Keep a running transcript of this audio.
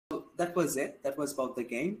that was it. That was about the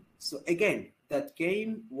game. So again, that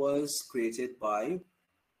game was created by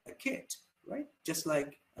a kid, right? Just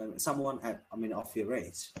like someone at, I mean, of your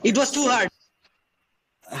age. It was too hard.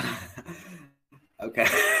 Okay.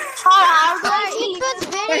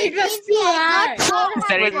 It was too hard.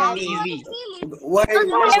 Very easy. Why?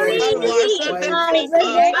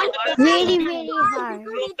 Really, really hard.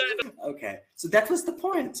 Okay, so that was the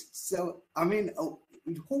point. So I mean,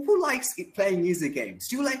 who likes playing easy games?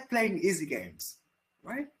 Do you like playing easy games,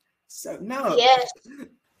 right? So no. Yes.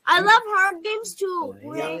 I love hard games too.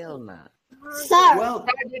 Hell no. Sir, Well,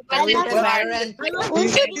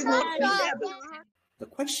 the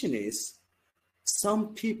question is, some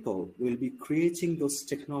people will be creating those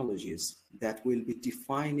technologies that will be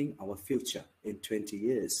defining our future in 20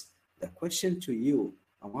 years. The question to you,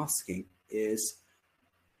 I'm asking, is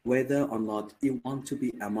whether or not you want to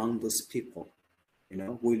be among those people, you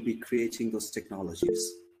know, who will be creating those technologies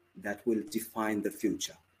that will define the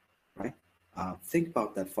future, right? Think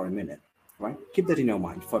about that for a minute, right? Keep that in your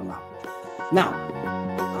mind for now. Now,